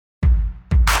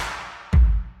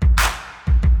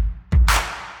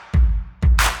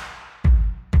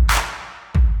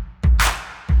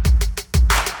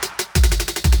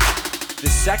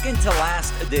second to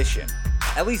last edition,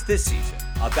 at least this season,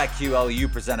 of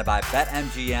BetQLU presented by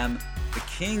BetMGM, the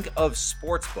king of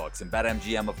sportsbooks. And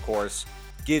BetMGM, of course,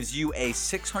 gives you a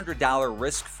 $600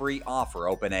 risk-free offer.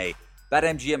 Open a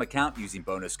BetMGM account using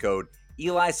bonus code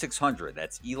ELI600.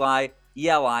 That's Eli,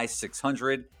 ELI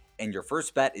 600. And your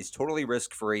first bet is totally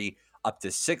risk-free, up to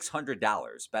 $600.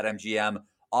 BetMGM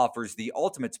offers the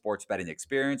ultimate sports betting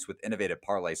experience with innovative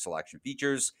parlay selection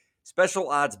features, special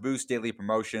odds boost, daily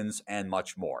promotions, and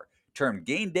much more. Turn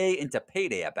game day into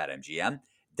payday at BetMGM.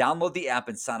 Download the app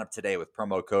and sign up today with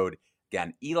promo code,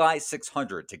 again,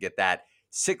 ELI600 to get that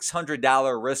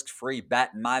 $600 risk-free bet.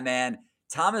 And my man,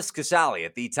 Thomas Casale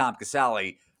at the Tom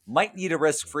Casale, might need a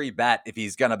risk-free bet if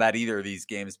he's going to bet either of these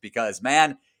games because,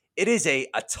 man, it is a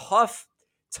tough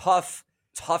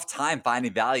time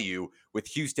finding value with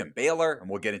Houston Baylor, and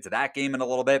we'll get into that game in a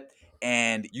little bit,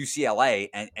 and UCLA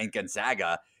and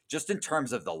Gonzaga, just in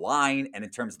terms of the line and in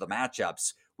terms of the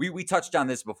matchups. We touched on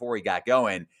this before we got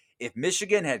going. If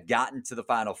Michigan had gotten to the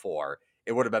Final Four,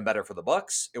 it would have been better for the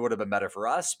Bucks. It would have been better for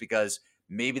us because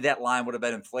maybe that line would have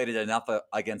been inflated enough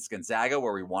against Gonzaga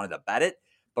where we wanted to bet it.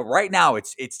 But right now,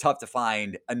 it's tough to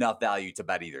find enough value to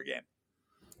bet either game.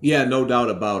 Yeah, no doubt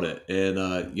about it.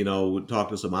 And, we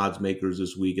talked to some odds makers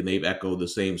this week, and they've echoed the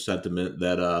same sentiment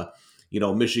that,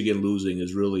 Michigan losing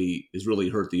is really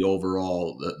hurt the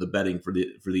overall, the betting for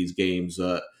these games.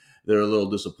 They're a little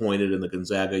disappointed in the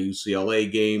Gonzaga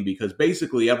UCLA game because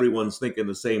basically everyone's thinking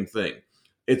the same thing.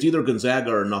 It's either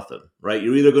Gonzaga or nothing, right?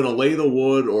 You're either going to lay the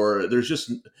wood or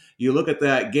you look at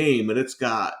that game and it's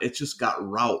just got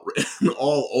route written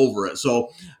all over it. So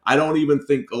I don't even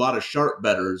think a lot of sharp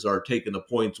bettors are taking the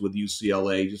points with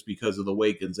UCLA just because of the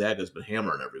way Gonzaga's been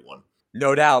hammering everyone.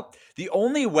 No doubt. The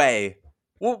only way,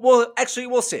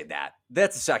 we'll save that.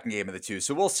 That's the second game of the two.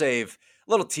 So we'll save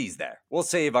a little tease there. We'll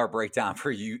save our breakdown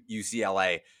for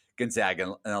UCLA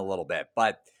Gonzaga in a little bit.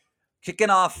 But kicking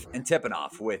off and tipping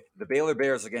off with the Baylor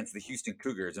Bears against the Houston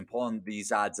Cougars and pulling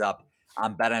these odds up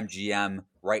on BetMGM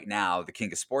right now, the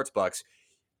king of sportsbooks.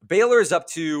 Baylor is up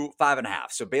to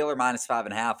 5.5. So Baylor minus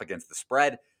 5.5 against the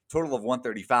spread, total of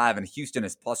 135, and Houston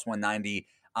is plus 190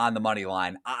 on the money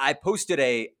line. I posted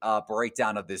a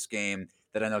breakdown of this game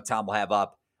that I know Tom will have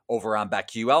up over on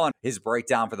BetQL and his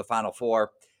breakdown for the Final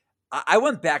Four. I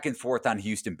went back and forth on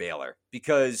Houston Baylor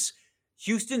because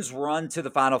Houston's run to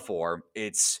the Final Four,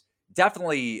 it's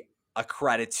definitely a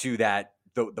credit to that,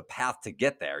 the path to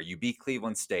get there. You beat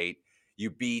Cleveland State. You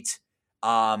beat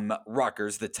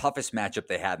Rutgers, the toughest matchup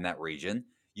they had in that region.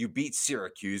 You beat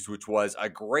Syracuse, which was a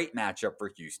great matchup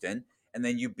for Houston. And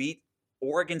then you beat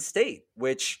Oregon State,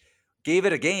 which gave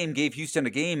Houston a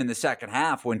game in the second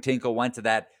half when Tinkle went to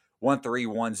that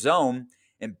 1-3-1 zone.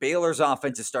 And Baylor's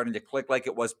offense is starting to click like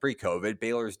it was pre-COVID.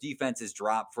 Baylor's defense has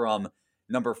dropped from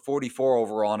number 44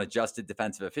 overall in adjusted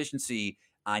defensive efficiency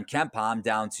on KenPom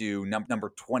down to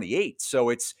number 28.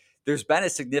 So there's been a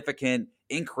significant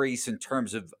increase in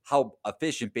terms of how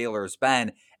efficient Baylor has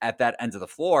been at that end of the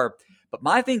floor. But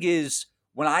my thing is,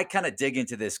 when I kind of dig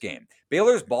into this game,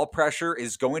 Baylor's ball pressure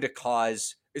is going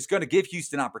to give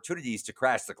Houston opportunities to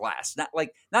crash the glass.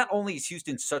 Not only is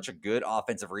Houston such a good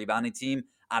offensive rebounding team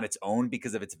on its own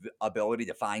because of its ability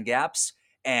to find gaps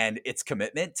and its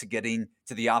commitment to getting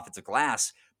to the offensive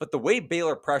glass, but the way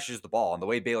Baylor pressures the ball and the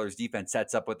way Baylor's defense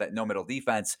sets up with that no-middle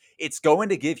defense, it's going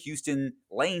to give Houston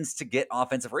lanes to get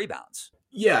offensive rebounds.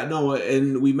 Yeah, no,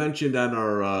 and we mentioned on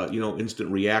our,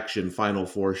 instant reaction Final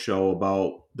Four show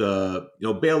about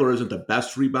Baylor isn't the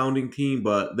best rebounding team,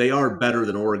 but they are better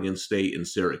than Oregon State and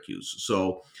Syracuse.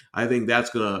 So I think that's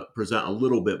going to present a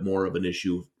little bit more of an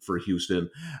issue for Houston.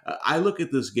 I look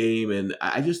at this game and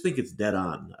I just think it's dead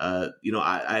on.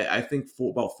 I think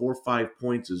about 4 or 5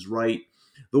 points is right.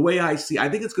 The way I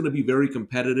think it's going to be very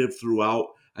competitive throughout.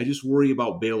 I just worry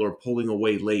about Baylor pulling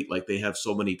away late like they have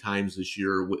so many times this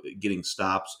year, getting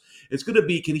stops. It's going to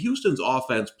be, can Houston's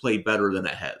offense play better than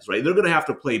it has, right? They're going to have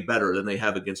to play better than they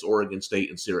have against Oregon State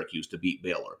and Syracuse to beat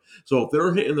Baylor. So if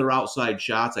they're hitting their outside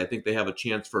shots, I think they have a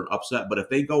chance for an upset. But if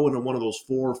they go into one of those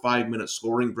 4 or 5 minute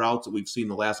scoring droughts that we've seen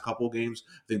the last couple of games,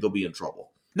 I think they'll be in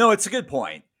trouble. No, it's a good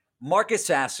point. Marcus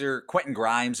Sasser, Quentin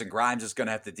Grimes, and Grimes is going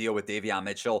to have to deal with Davion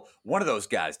Mitchell. One of those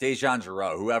guys, Dejan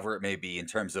Giroux, whoever it may be in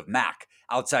terms of Mac,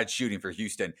 outside shooting for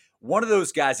Houston, one of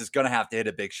those guys is going to have to hit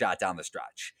a big shot down the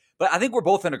stretch. But I think we're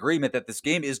both in agreement that this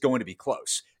game is going to be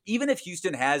close. Even if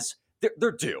Houston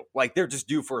they're due. Like, they're just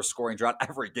due for a scoring drought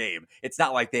every game. It's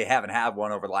not like they haven't had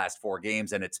one over the last 4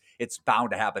 games, and it's bound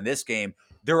to happen this game.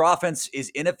 Their offense is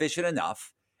inefficient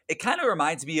enough. It kind of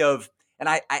reminds me of, and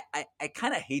I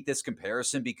kind of hate this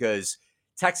comparison because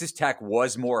Texas Tech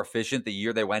was more efficient the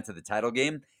year they went to the title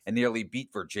game and nearly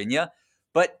beat Virginia.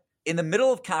 But in the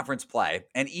middle of conference play,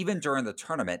 and even during the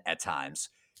tournament at times,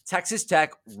 Texas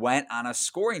Tech went on a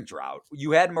scoring drought.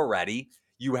 You had Moretti.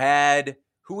 You had,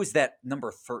 who was that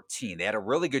number 13? They had a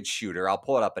really good shooter. I'll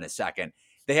pull it up in a second.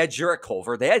 They had Jarrett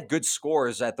Culver. They had good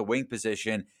scores at the wing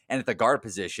position and at the guard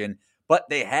position, but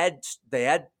they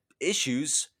had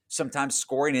issues sometimes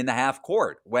scoring in the half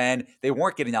court when they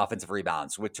weren't getting offensive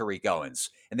rebounds with Tariq Owens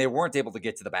and they weren't able to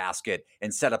get to the basket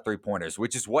and set up 3-pointers,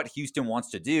 which is what Houston wants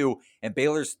to do. And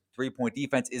Baylor's 3-point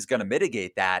defense is going to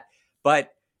mitigate that.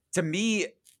 But to me,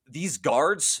 these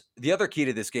guards, the other key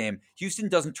to this game, Houston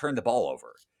doesn't turn the ball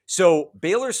over. So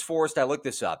Baylor's forced, I looked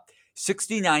this up,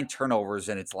 69 turnovers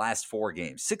in its last 4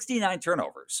 games, 69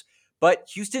 turnovers. But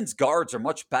Houston's guards are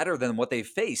much better than what they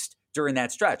faced during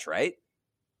that stretch, right?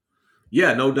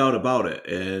 Yeah, no doubt about it.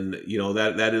 And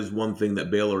that is one thing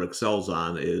that Baylor excels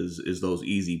on is those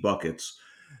easy buckets.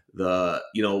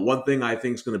 One thing I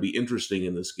think is going to be interesting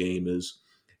in this game is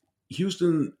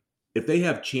Houston, if they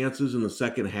have chances in the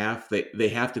second half, they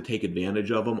have to take advantage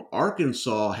of them.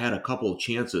 Arkansas had a couple of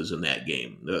chances in that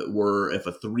game where if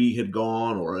a three had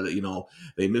gone or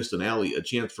they missed a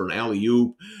chance for an alley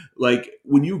oop. Like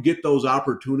when you get those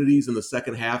opportunities in the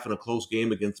second half in a close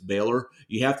game against Baylor,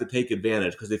 you have to take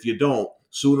advantage because if you don't,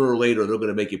 sooner or later they're going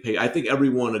to make you pay. I think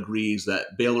everyone agrees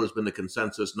that Baylor's been the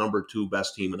consensus number 2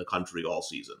 best team in the country all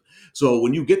season. So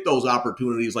when you get those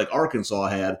opportunities like Arkansas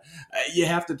had, you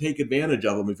have to take advantage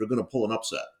of them if you're going to pull an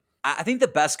upset. I think the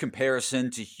best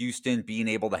comparison to Houston being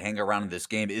able to hang around in this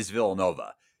game is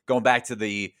Villanova. Going back to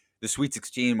the Sweet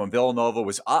 16 when Villanova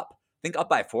was up, I think up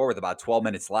by 4 with about 12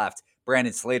 minutes left.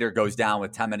 Brandon Slater goes down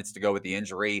with 10 minutes to go with the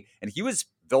injury, and he was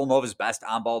Villanova's best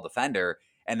on-ball defender.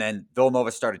 And then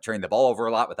Villanova started turning the ball over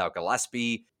a lot without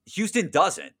Gillespie. Houston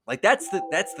doesn't. Like that's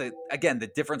the again the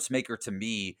difference maker to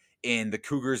me in the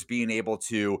Cougars being able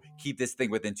to keep this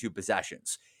thing within 2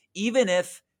 possessions. Even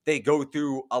if they go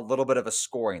through a little bit of a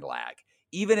scoring lag,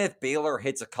 even if Baylor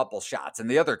hits a couple shots. And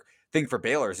the other thing for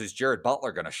Baylor is Jared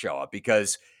Butler going to show up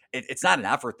because it's not an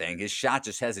effort thing. His shot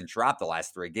just hasn't dropped the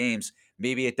last 3 games.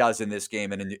 Maybe it does in this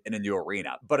game in a new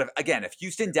arena. But if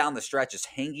Houston down the stretch is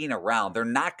hanging around, they're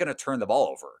not going to turn the ball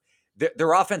over.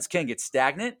 Their offense can get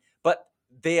stagnant, but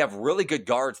they have really good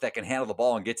guards that can handle the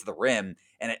ball and get to the rim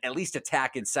and at least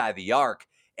attack inside the arc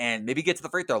and maybe get to the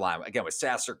free throw line. Again, with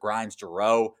Sasser, Grimes,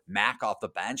 Giroux, Mack off the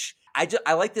bench.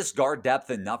 I like this guard depth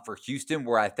enough for Houston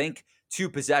where I think 2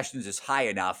 possessions is high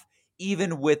enough,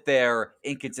 even with their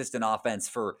inconsistent offense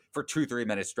for 2-3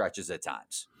 minute stretches at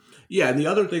times. Yeah, and the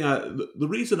other thing, the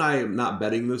reason I am not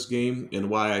betting this game and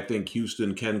why I think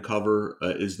Houston can cover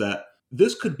is that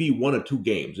this could be one of 2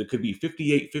 games. It could be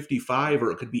 58-55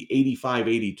 or it could be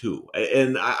 85-82.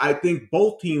 And I think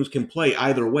both teams can play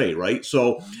either way, right?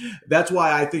 So that's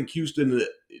why I think Houston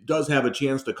does have a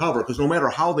chance to cover because no matter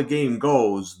how the game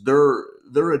goes,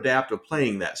 they're adept at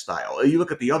playing that style. You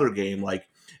look at the other game, like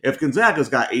if Gonzaga's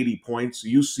got 80 points,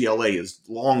 UCLA is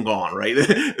long gone, right?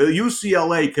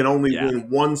 UCLA can only win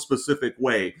one specific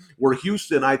way, where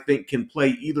Houston, I think, can play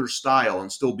either style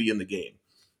and still be in the game.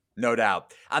 No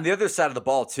doubt. On the other side of the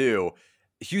ball, too,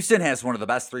 Houston has one of the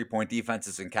best 3-point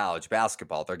defenses in college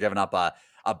basketball. They're giving up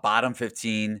a bottom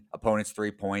 15 opponent's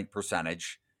 3-point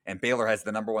percentage, and Baylor has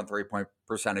the number 1 3-point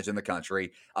percentage in the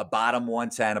country, a bottom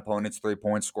 110 opponent's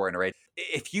 3-point scoring rate.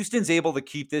 If Houston's able to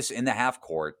keep this in the half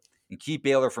court and keep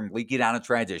Baylor from leaking down in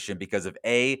transition because of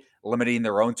A, limiting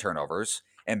their own turnovers,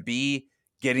 and B,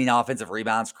 getting offensive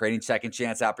rebounds, creating second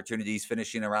chance opportunities,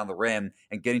 finishing around the rim,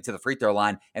 and getting to the free throw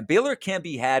line. And Baylor can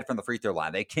be had from the free throw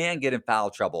line. They can get in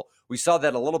foul trouble. We saw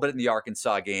that a little bit in the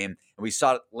Arkansas game, and we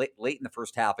saw it late in the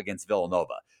first half against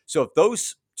Villanova. So if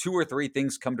those 2 or 3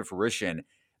 things come to fruition,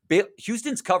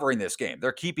 Houston's covering this game.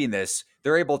 They're keeping this.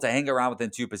 They're able to hang around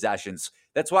within 2 possessions.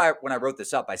 That's why when I wrote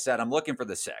this up, I said I'm looking for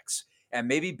the 6. And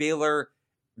maybe Baylor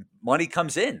money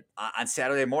comes in on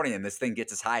Saturday morning and this thing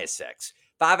gets as high as 6.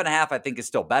 5.5, I think, is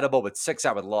still bettable, but 6,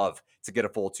 I would love to get a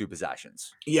full 2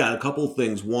 possessions. Yeah, a couple of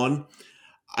things. One,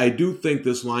 I do think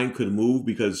this line could move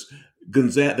because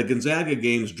the Gonzaga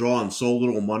game's drawing so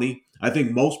little money. I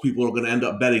think most people are going to end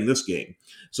up betting this game.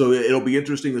 So it'll be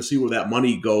interesting to see where that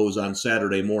money goes on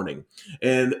Saturday morning.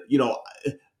 And,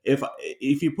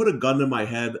 if you put a gun to my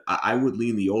head, I would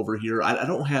lean the over here. I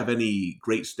don't have any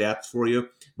great stats for you,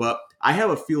 but I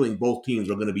have a feeling both teams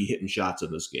are going to be hitting shots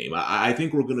in this game. I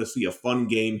think we're going to see a fun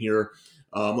game here.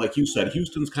 Like you said,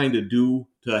 Houston's kind of due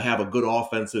to have a good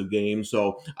offensive game.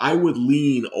 So I would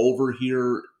lean over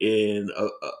here in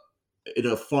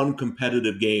a fun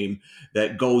competitive game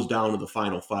that goes down to the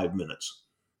final 5 minutes.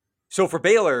 So for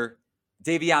Baylor,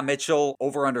 Davion Mitchell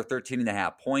over under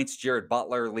 13.5 points. Jared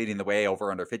Butler leading the way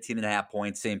over under 15.5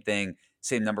 points. Same thing.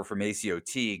 Same number for Maceo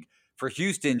Teague. For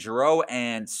Houston, Giroux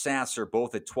and Sass are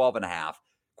both at 12.5.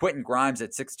 Quentin Grimes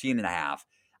at 16.5.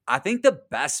 I think the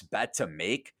best bet to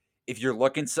make if you're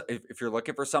looking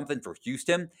for something for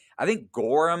Houston, I think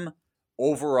Gorham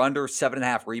over under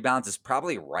 7.5 rebounds is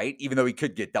probably right, even though he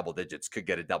could get double digits, could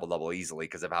get a double double easily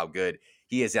because of how good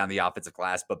he is on the offensive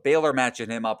glass. But Baylor matching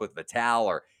him up with Vital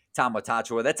or Tom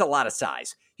Watachua, that's a lot of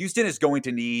size. Houston is going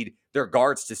to need their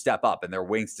guards to step up and their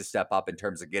wings to step up in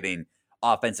terms of getting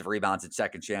offensive rebounds and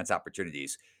second chance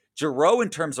opportunities. Giroux, in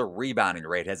terms of rebounding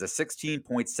rate, has a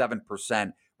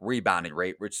 16.7% rebounding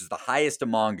rate, which is the highest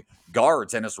among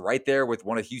guards, and is right there with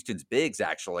one of Houston's bigs,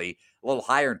 actually, a little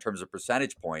higher in terms of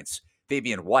percentage points,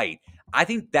 Fabian White. I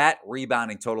think that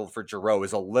rebounding total for Giroux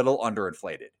is a little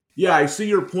underinflated. Yeah, I see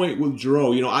your point with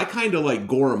Giroux. I kind of like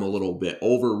Gorham a little bit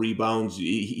over rebounds.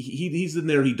 He's in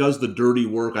there. He does the dirty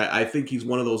work. I think he's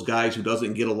one of those guys who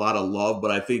doesn't get a lot of love,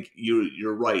 but I think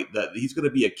you're right that he's going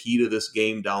to be a key to this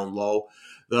game down low.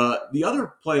 The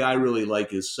other play I really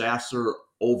like is Sasser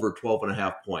over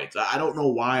 12.5 points. I don't know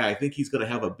why. I think he's going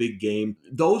to have a big game.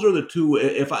 Those are the two.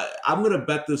 If I'm going to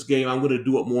bet this game, I'm going to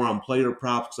do it more on player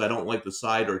props because I don't like the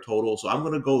side or total. So I'm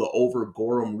going to go the over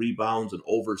Gorham rebounds and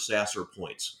over Sasser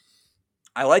points.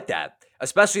 I like that,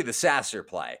 especially the Sasser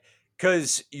play,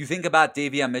 because you think about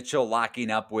Davion Mitchell locking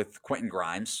up with Quentin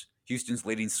Grimes, Houston's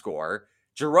leading scorer.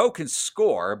 Giroux can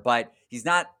score, but he's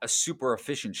not a super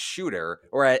efficient shooter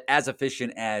or as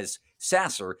efficient as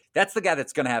Sasser. That's the guy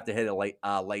that's going to have to hit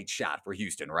a late shot for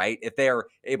Houston, right? If they're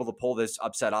able to pull this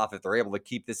upset off, if they're able to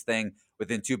keep this thing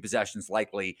within 2 possessions,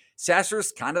 likely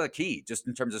Sasser's kind of the key, just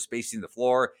in terms of spacing the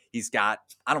floor. He's got,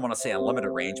 I don't want to say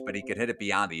unlimited range, but he could hit it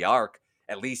beyond the arc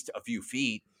at least a few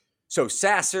feet. So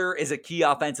Sasser is a key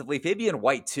offensively. Fabian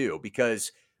White too,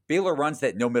 because Baylor runs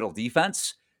that no middle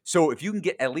defense. So if you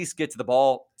can at least get to the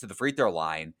ball to the free throw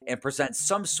line and present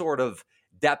some sort of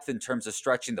depth in terms of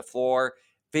stretching the floor,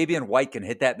 Fabian White can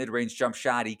hit that mid-range jump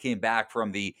shot. He came back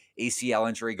from the ACL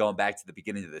injury going back to the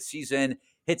beginning of the season,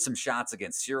 hit some shots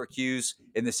against Syracuse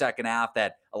in the second half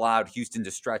that allowed Houston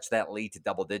to stretch that lead to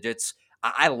double digits.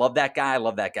 I love that guy. I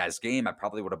love that guy's game. I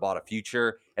probably would have bought a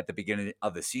future at the beginning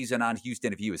of the season on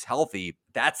Houston if he was healthy.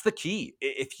 That's the key.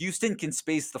 If Houston can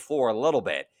space the floor a little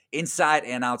bit inside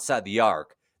and outside the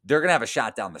arc, they're going to have a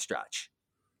shot down the stretch.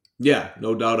 Yeah,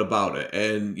 no doubt about it.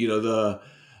 And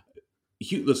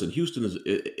listen, Houston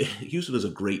is a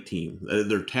great team.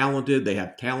 They're talented. They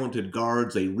have talented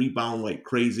guards. They rebound like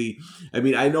crazy. I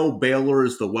mean, I know Baylor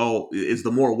is the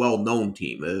more well-known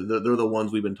team. They're the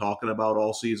ones we've been talking about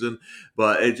all season.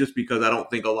 But it's just because I don't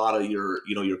think a lot of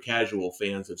your casual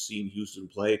fans have seen Houston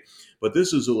play. But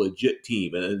this is a legit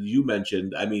team, and as you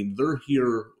mentioned, I mean, they're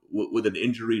here with an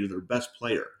injury to their best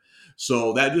player.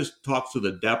 So that just talks to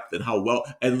the depth and how well.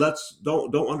 And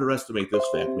don't underestimate this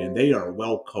fact, man. They are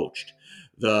well coached.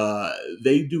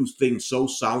 They do things so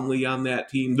soundly on that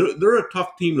team. They're a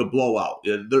tough team to blow out.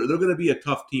 They're going to be a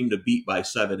tough team to beat by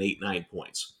 7, 8, 9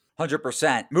 points.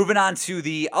 100%. Moving on to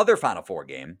the other Final Four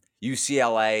game,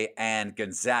 UCLA and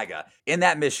Gonzaga in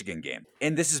that Michigan game.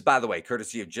 And this is, by the way,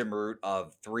 courtesy of Jim Root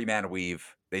of Three Man Weave.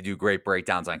 They do great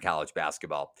breakdowns on college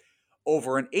basketball.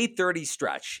 Over an 8:30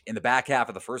 stretch in the back half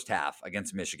of the first half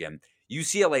against Michigan,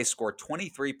 UCLA scored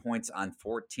 23 points on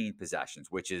 14 possessions,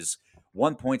 which is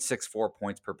 1.64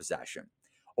 points per possession.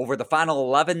 Over the final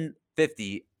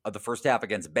 11:50 of the first half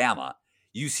against Bama,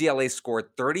 UCLA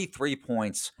scored 33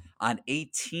 points on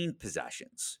 18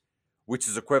 possessions, which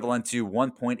is equivalent to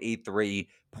 1.83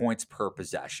 points per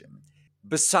possession.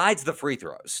 Besides the free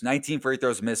throws, 19 free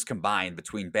throws missed combined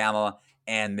between Bama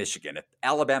and Michigan. If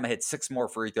Alabama hit 6 more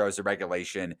free throws in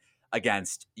regulation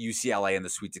against UCLA in the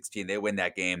Sweet 16, they win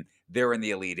that game. They're in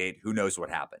the Elite Eight. Who knows what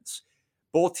happens?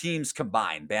 Both teams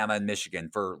combined, Bama and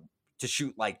Michigan, to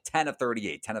shoot like 10 of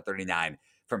 38, 10 of 39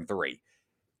 from three.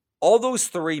 All those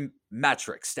three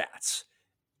metric stats,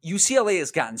 UCLA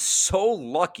has gotten so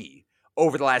lucky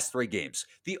over the last 3 games.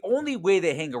 The only way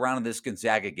they hang around in this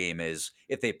Gonzaga game is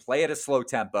if they play at a slow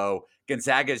tempo,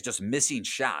 Gonzaga is just missing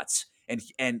shots,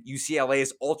 and UCLA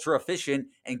is ultra efficient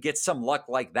and gets some luck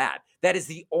like that. That is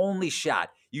the only shot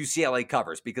UCLA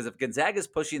covers, because if Gonzaga is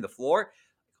pushing the floor,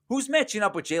 who's matching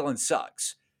up with Jalen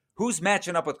Suggs? Who's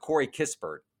matching up with Corey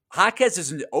Kispert? Jaquez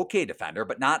is an okay defender,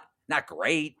 but not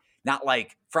great. Not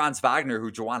like Franz Wagner,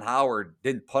 who Juwan Howard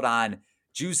didn't put on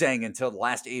Juzang until the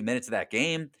last 8 minutes of that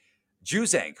game.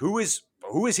 Juzang, who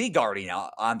is he guarding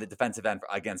on the defensive end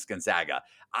against Gonzaga?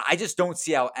 I just don't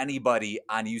see how anybody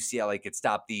on UCLA could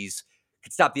stop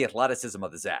the athleticism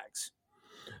of the Zags.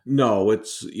 No,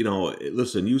 it's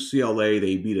listen, UCLA,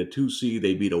 they beat a 2 seed,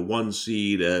 they beat a 1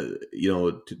 seed,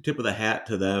 tip of the hat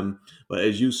to them. But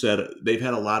as you said, they've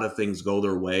had a lot of things go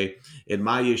their way. And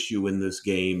my issue in this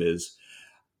game is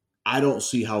I don't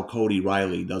see how Cody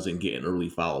Riley doesn't get in early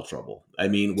foul trouble. I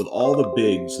mean, with all the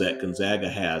bigs that Gonzaga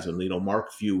has, and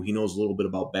Mark Few, he knows a little bit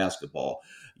about basketball.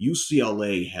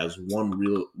 UCLA has one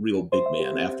real big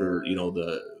man after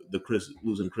the Chris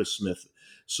losing Chris Smith.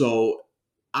 So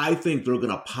I think they're going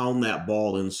to pound that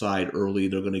ball inside early.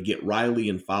 They're going to get Riley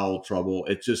in foul trouble.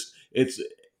 It's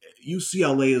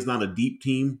UCLA is not a deep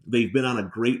team. They've been on a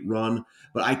great run,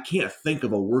 but I can't think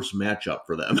of a worse matchup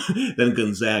for them than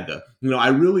Gonzaga. I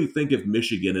really think if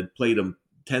Michigan had played them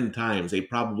 10 times, they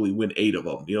probably win 8 of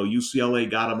them. UCLA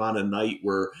got them on a night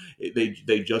where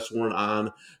they just weren't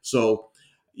on. So,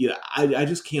 I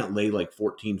just can't lay like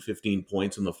 14, 15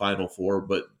 points in the Final Four,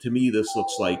 but to me, this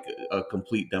looks like a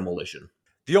complete demolition.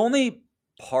 The only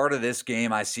part of this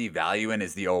game I see value in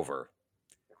is the over.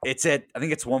 I think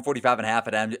it's 145 and a half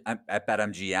at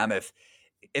BetMGM.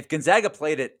 If Gonzaga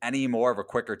played at any more of a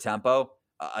quicker tempo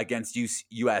against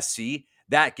USC,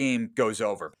 that game goes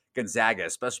over. Gonzaga,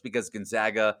 especially because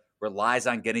Gonzaga relies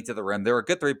on getting to the rim. They're a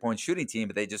good 3-point shooting team,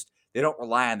 but they don't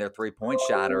rely on their 3-point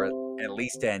shot, or at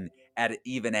least at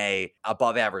even a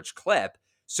above average clip.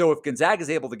 So if Gonzaga is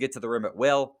able to get to the rim at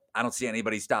will, I don't see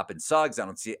anybody stopping Suggs. I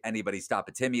don't see anybody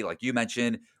stopping Timmy. Like you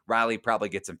mentioned, Riley probably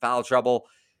gets in foul trouble.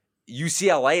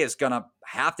 UCLA is going to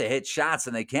have to hit shots,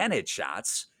 and they can hit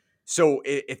shots. So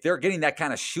if they're getting that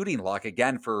kind of shooting luck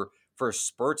again for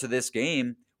spurts of this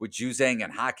game with Juzang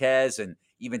and Jaquez and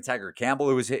even Tiger Campbell,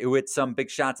 who hit some big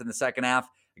shots in the second half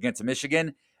against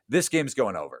Michigan, this game's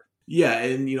going over. Yeah,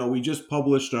 and we just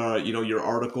published your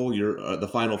article, your the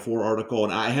Final Four article,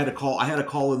 and I had to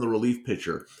call in the relief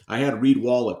pitcher. I had Reed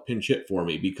Wallach pinch hit for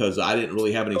me because I didn't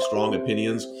really have any strong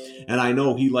opinions, and I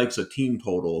know he likes a team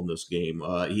total in this game.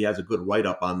 He has a good write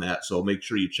up on that, so make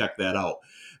sure you check that out.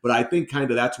 But I think kind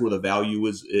of that's where the value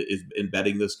is in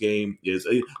betting this game. Is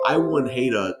I wouldn't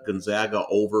hate a Gonzaga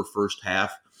over first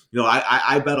half.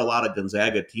 I bet a lot of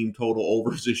Gonzaga team total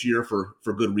overs this year for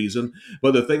good reason.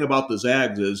 But the thing about the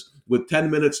Zags is with 10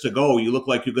 minutes to go, you look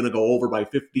like you're going to go over by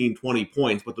 15, 20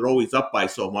 points, but they're always up by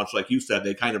so much. Like you said,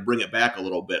 they kind of bring it back a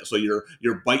little bit. So you're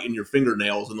biting your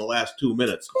fingernails in the last 2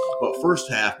 minutes. But first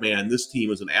half, man, this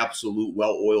team is an absolute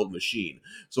well-oiled machine.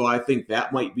 So I think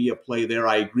that might be a play there.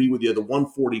 I agree with you. The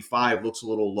 145 looks a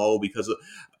little low because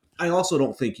I also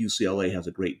don't think UCLA has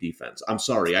a great defense. I'm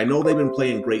sorry. I know they've been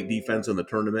playing great defense in the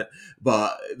tournament,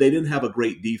 but they didn't have a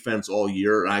great defense all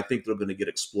year, and I think they're going to get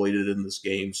exploited in this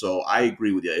game. So I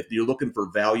agree with you. If you're looking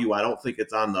for value, I don't think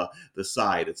it's on the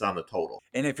side. It's on the total.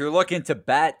 And if you're looking to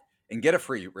bet and get a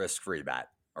free risk-free bet,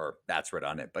 or that's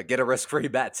redundant, but get a risk-free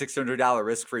bet, $600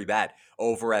 risk-free bet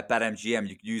over at BetMGM.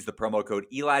 You can use the promo code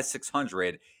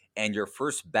Eli600, and your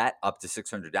first bet up to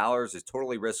 $600 is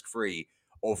totally risk-free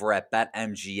over at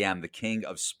BetMGM, the king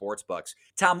of sportsbooks.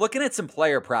 Tom, looking at some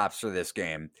player props for this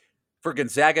game. For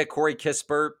Gonzaga, Corey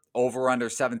Kispert, over under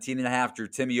 17.5. Drew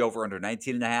Timme, over under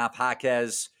 19.5.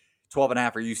 Jaquez,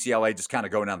 12.5 for UCLA, just kind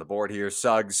of going down the board here.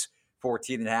 Suggs,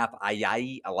 14.5.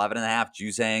 Ayayi, 11.5.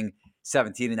 Juzang,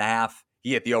 17.5.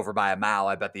 He hit the over by a mile.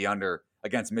 I bet the under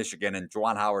against Michigan. And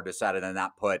Juwan Howard decided to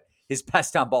not put his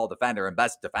best on-ball defender and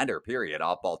best defender, period,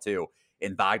 off-ball too,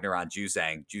 in Wagner on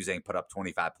Juzang. Juzang put up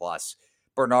 25+.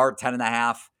 Bernard,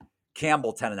 10.5.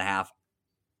 Campbell, 10.5.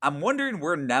 I'm wondering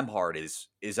where Nembhard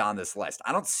is on this list.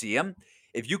 I don't see him.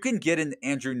 If you can get an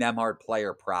Andrew Nembhard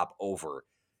player prop over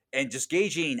and just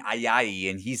gauging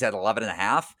Ayayi, and he's at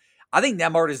 11.5, I think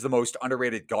Nembhard is the most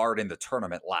underrated guard in the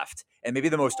tournament left, and maybe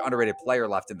the most underrated player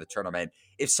left in the tournament.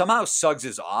 If somehow Suggs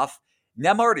is off,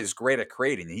 Nembhard is great at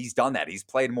creating. He's done that. He's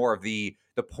played more of the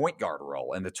point guard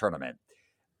role in the tournament.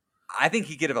 I think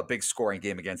he could have a big scoring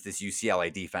game against this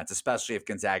UCLA defense, especially if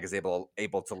Gonzaga is able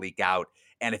to leak out.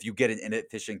 And if you get an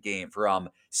inefficient game from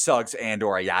Suggs and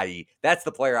or Ayayi, that's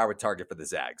the player I would target for the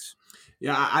Zags.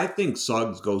 Yeah, I think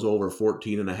Suggs goes over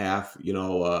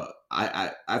 14.5.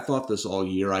 I thought this all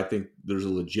year. I think there's a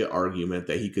legit argument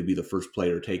that he could be the first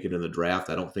player taken in the draft.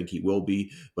 I don't think he will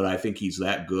be, but I think he's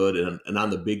that good. And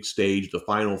on the big stage, the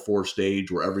Final Four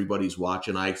stage where everybody's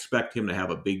watching, I expect him to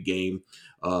have a big game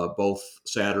both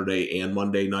Saturday and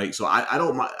Monday night. So I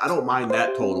don't mind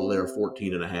that total there,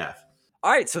 14.5. All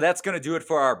right, so that's going to do it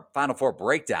for our Final Four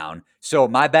breakdown. So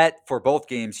my bet for both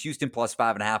games, Houston plus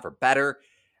 5.5 or better.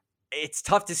 It's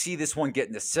tough to see this one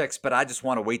getting to 6, but I just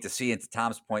want to wait to see. And to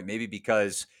Tom's point, maybe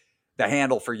because the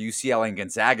handle for UCLA and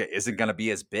Gonzaga isn't going to be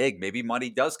as big. Maybe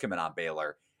money does come in on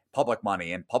Baylor, public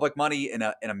money in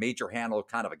a major handle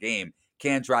kind of a game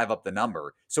can drive up the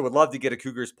number. So would love to get a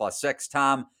Cougars +6.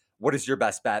 Tom, what is your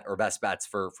best bet or best bets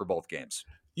for both games?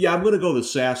 Yeah, I'm going to go the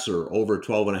Sasser over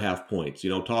 12 and a half points.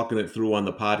 Talking it through on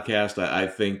the podcast, I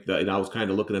think that, I was kind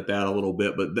of looking at that a little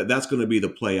bit, but that's going to be the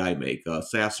play I make.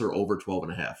 Sasser over 12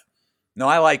 and a half. No,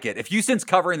 I like it. If Houston's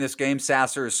covering this game,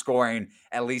 Sasser is scoring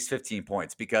at least 15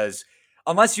 points because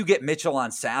unless you get Mitchell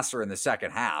on Sasser in the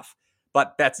second half,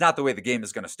 but that's not the way the game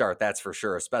is going to start, that's for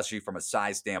sure, especially from a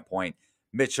size standpoint.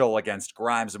 Mitchell against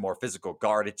Grimes, a more physical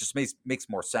guard. It just makes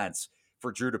more sense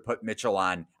for Drew to put Mitchell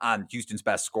on Houston's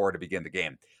best scorer to begin the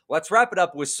game. Let's wrap it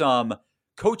up with some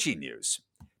coaching news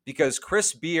because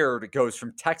Chris Beard goes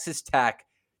from Texas Tech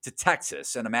to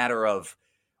Texas in a matter of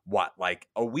like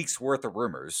a week's worth of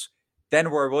rumors. Then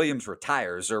Roy Williams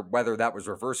retires, or whether that was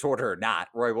reverse order or not.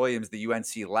 Roy Williams, the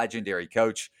UNC legendary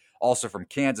coach, also from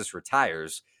Kansas,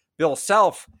 retires. Bill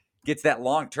Self gets that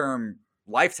long-term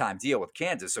lifetime deal with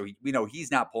Kansas, so we know he's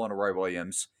not pulling a Roy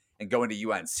Williams and going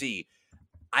to UNC.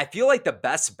 I feel like the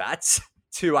best bets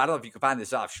to, I don't know if you can find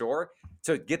this offshore,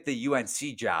 to get the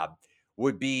UNC job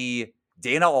would be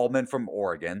Dana Altman from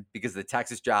Oregon because the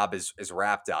Texas job is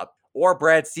wrapped up, or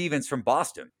Brad Stevens from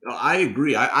Boston. I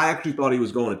agree. I actually thought he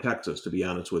was going to Texas, to be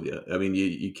honest with you. I mean,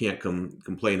 you can't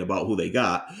complain about who they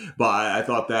got, but I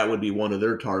thought that would be one of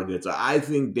their targets. I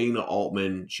think Dana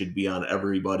Altman should be on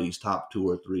everybody's top 2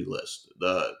 or 3 list.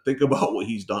 Think about what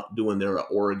he's doing there at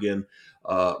Oregon,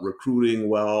 recruiting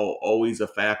well, always a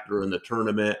factor in the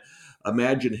tournament.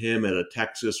 Imagine him at a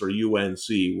Texas or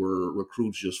UNC where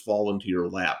recruits just fall into your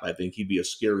lap. I think he'd be a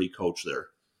scary coach there.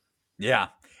 Yeah.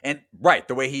 And right,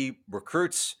 the way he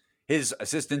recruits, his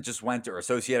assistant just went, or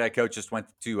associate head coach just went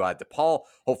to DePaul.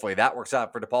 Hopefully that works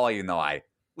out for DePaul, even though I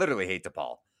literally hate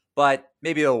DePaul. But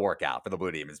maybe it'll work out for the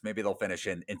Blue Demons. Maybe they'll finish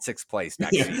in 6th place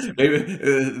next season. Maybe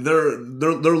they're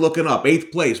looking up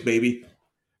 8th place, baby.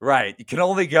 Right, you can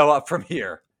only go up from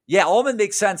here. Yeah, Allman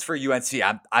makes sense for UNC.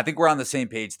 I think we're on the same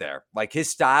page there. Like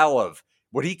his style of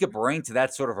what he could bring to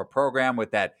that sort of a program with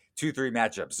that 2-3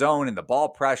 matchup zone and the ball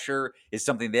pressure is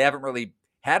something they haven't really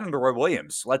had under Roy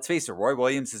Williams. Let's face it, Roy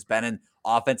Williams has been an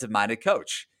offensive-minded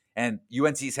coach. And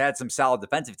UNC's had some solid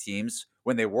defensive teams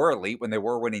when they were elite, when they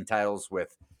were winning titles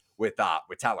with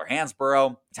Tyler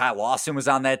Hansborough. Ty Lawson was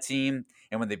on that team.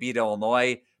 And when they beat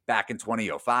Illinois back in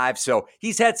 2005. So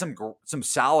he's had some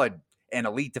solid and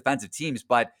elite defensive teams.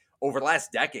 But over the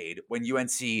last decade, when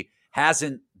UNC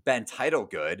hasn't been title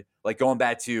good, like going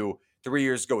back to 3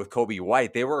 years ago with Kobe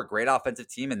White, they were a great offensive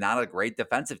team and not a great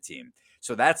defensive team.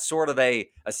 So that's sort of a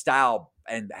style,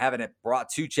 and having it brought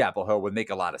to Chapel Hill would make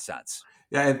a lot of sense.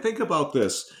 Yeah, and think about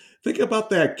this. Think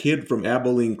about that kid from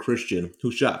Abilene Christian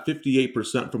who shot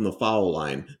 58% from the foul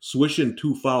line, swishing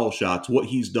 2 foul shots, what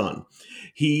he's done.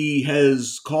 He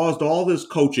has caused all this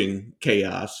coaching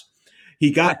chaos. He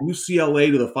got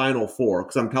UCLA to the Final Four,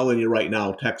 because I'm telling you right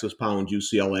now, Texas pounds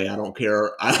UCLA. I don't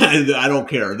care. I don't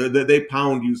care. They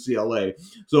pound UCLA.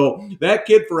 So that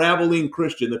kid for Abilene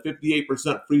Christian, the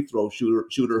 58% free throw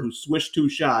shooter who swished 2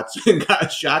 shots and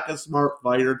got Shaka Smart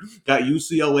fired, got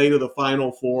UCLA to the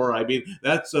Final Four. I mean,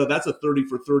 that's a 30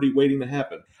 for 30 waiting to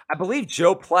happen. I believe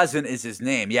Joe Pleasant is his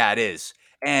name. Yeah, it is.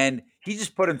 And he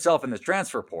just put himself in the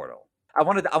transfer portal. I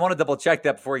want to double check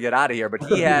that before we get out of here, but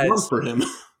he has for him.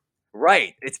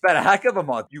 Right. It's been a heck of a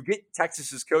month. You get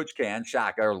Texas's coach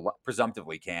Shaka, or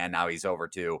presumptively can. Now he's over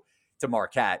to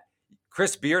Marquette.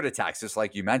 Chris Beard at Texas,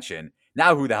 like you mentioned.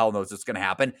 Now who the hell knows what's going to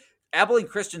happen? Abilene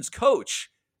Christian's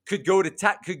coach could go to right.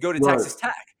 Texas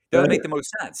Tech. That would make the most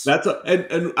sense.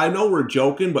 And I know we're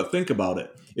joking, but think about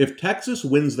it. If Texas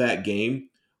wins that game,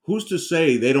 who's to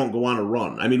say they don't go on a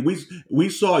run? I mean, we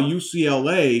saw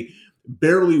UCLA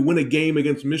barely win a game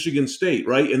against Michigan State,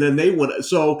 right? And then they won.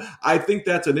 So I think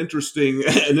that's an interesting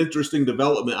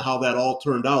development how that all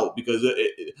turned out, because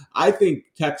I think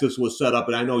Texas was set up,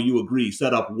 and I know you agree,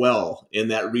 set up well in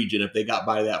that region if they got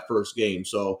by that first game.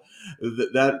 So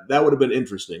that would have been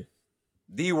interesting.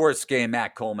 The worst game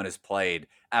Matt Coleman has played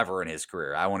ever in his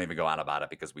career. I won't even go on about it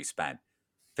because we spent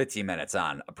 15 minutes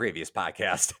on a previous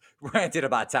podcast ranted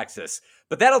about Texas.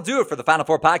 But that'll do it for the Final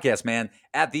Four podcast, man.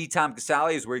 At the Tom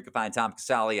Casale is where you can find Tom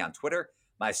Casale on Twitter.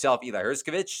 Myself, Eli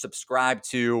Herskovich. Subscribe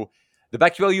to the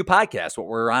BetQLU podcast, what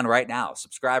we're on right now.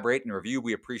 Subscribe, rate, and review.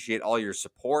 We appreciate all your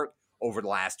support over the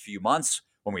last few months.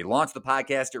 When we launched the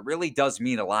podcast, it really does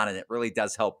mean a lot, and it really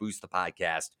does help boost the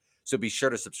podcast. So be sure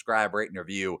to subscribe, rate, and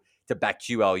review to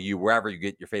BetQLU wherever you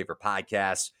get your favorite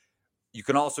podcasts. You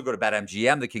can also go to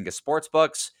BetMGM, the king of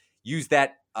sportsbooks. Use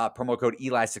that promo code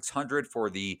Eli600 for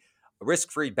the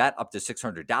risk-free bet up to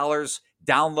 $600.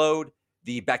 Download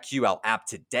the BetQL app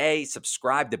today.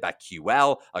 Subscribe to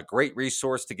BetQL, a great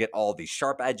resource to get all the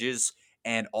sharp edges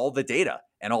and all the data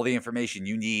and all the information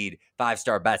you need,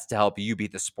 5-star bets to help you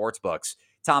beat the sports books.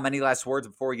 Tom, any last words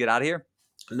before we get out of here?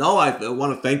 No, I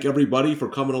want to thank everybody for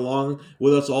coming along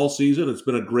with us all season. It's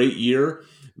been a great year.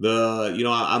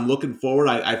 I'm looking forward.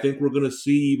 I think we're going to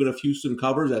see, even if Houston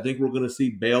covers, I think we're going to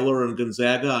see Baylor and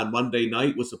Gonzaga on Monday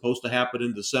night. Was supposed to happen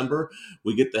in December.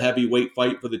 We get the heavyweight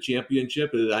fight for the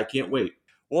championship. I can't wait.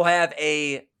 We'll have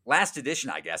a last edition,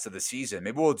 I guess, of the season.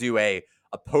 Maybe we'll do a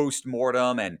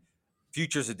post-mortem and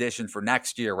futures edition for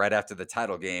next year right after the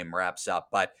title game wraps up.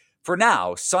 But for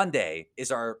now, Sunday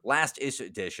is our last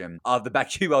edition of the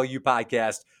BetQLU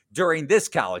podcast during this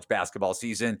college basketball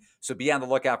season. So be on the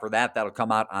lookout for that. That'll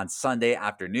come out on Sunday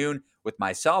afternoon with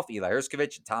myself, Eli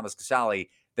Herskovich, and Thomas Casale.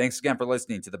 Thanks again for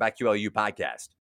listening to the BetQLU podcast.